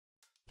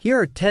Here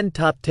are 10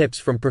 top tips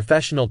from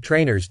professional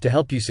trainers to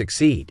help you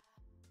succeed.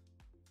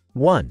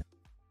 1.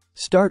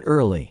 Start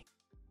early.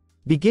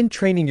 Begin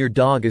training your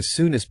dog as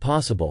soon as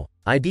possible,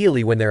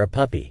 ideally when they're a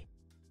puppy.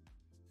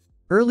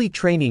 Early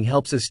training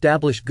helps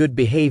establish good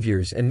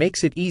behaviors and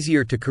makes it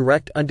easier to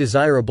correct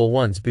undesirable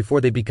ones before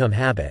they become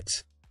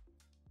habits.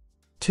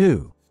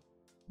 2.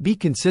 Be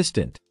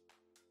consistent.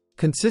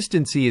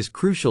 Consistency is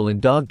crucial in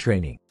dog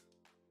training.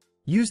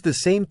 Use the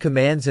same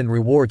commands and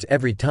rewards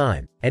every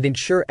time, and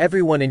ensure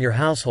everyone in your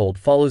household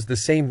follows the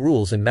same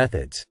rules and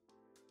methods.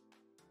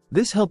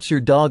 This helps your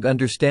dog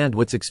understand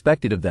what's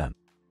expected of them.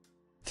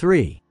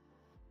 3.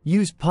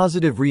 Use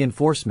positive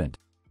reinforcement.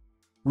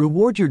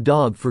 Reward your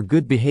dog for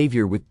good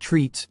behavior with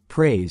treats,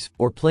 praise,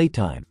 or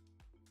playtime.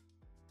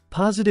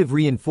 Positive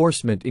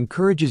reinforcement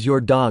encourages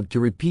your dog to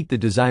repeat the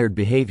desired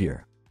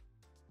behavior.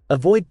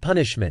 Avoid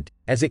punishment,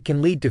 as it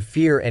can lead to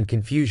fear and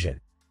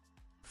confusion.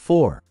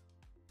 4.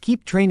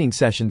 Keep training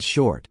sessions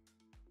short.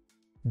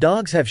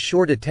 Dogs have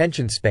short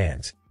attention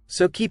spans,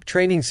 so keep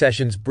training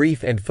sessions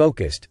brief and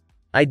focused,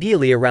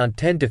 ideally around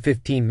 10 to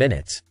 15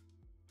 minutes.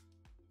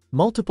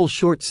 Multiple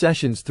short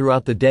sessions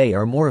throughout the day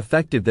are more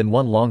effective than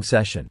one long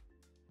session.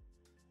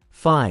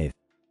 5.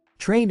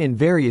 Train in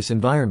various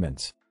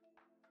environments.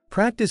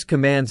 Practice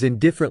commands in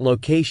different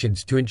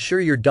locations to ensure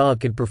your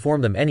dog can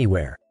perform them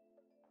anywhere.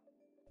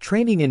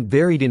 Training in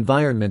varied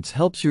environments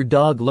helps your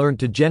dog learn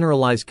to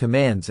generalize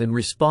commands and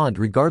respond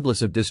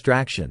regardless of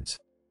distractions.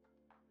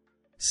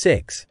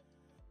 6.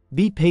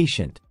 Be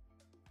patient.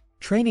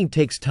 Training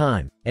takes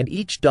time, and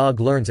each dog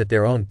learns at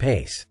their own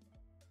pace.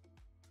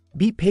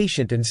 Be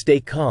patient and stay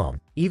calm,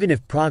 even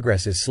if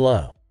progress is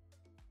slow.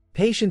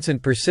 Patience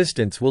and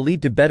persistence will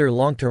lead to better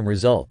long-term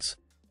results.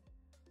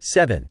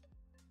 7.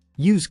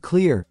 Use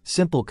clear,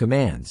 simple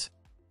commands.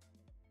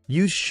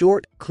 Use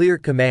short, clear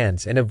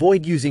commands and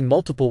avoid using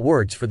multiple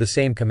words for the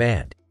same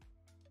command.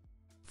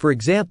 For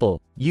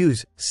example,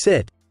 use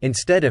sit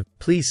instead of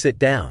please sit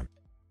down.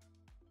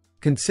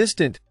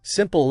 Consistent,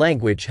 simple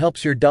language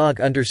helps your dog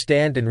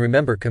understand and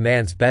remember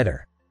commands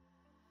better.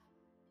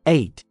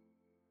 8.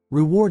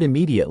 Reward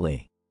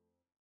immediately.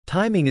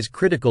 Timing is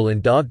critical in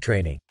dog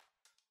training.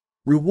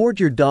 Reward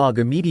your dog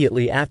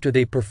immediately after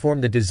they perform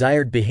the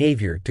desired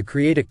behavior to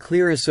create a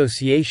clear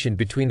association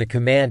between the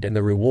command and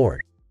the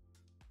reward.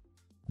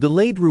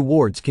 Delayed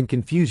rewards can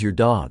confuse your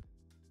dog.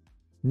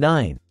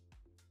 9.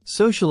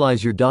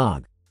 Socialize your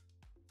dog.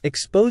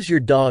 Expose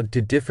your dog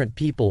to different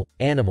people,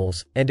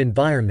 animals, and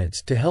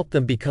environments to help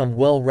them become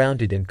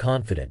well-rounded and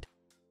confident.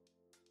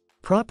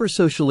 Proper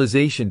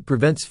socialization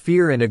prevents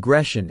fear and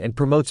aggression and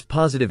promotes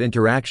positive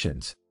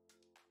interactions.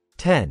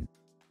 10.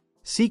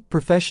 Seek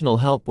professional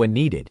help when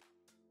needed.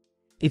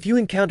 If you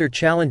encounter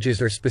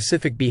challenges or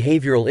specific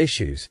behavioral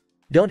issues,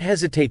 don't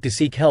hesitate to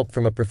seek help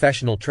from a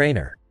professional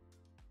trainer.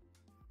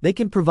 They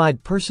can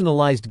provide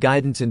personalized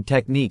guidance and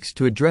techniques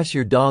to address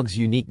your dog's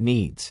unique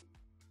needs.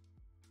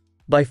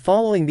 By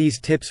following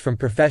these tips from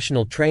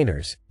professional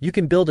trainers, you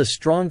can build a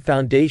strong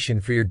foundation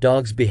for your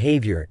dog's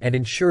behavior and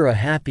ensure a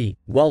happy,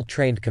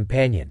 well-trained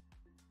companion.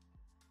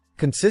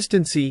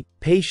 Consistency,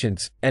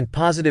 patience, and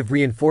positive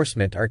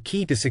reinforcement are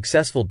key to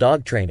successful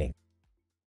dog training.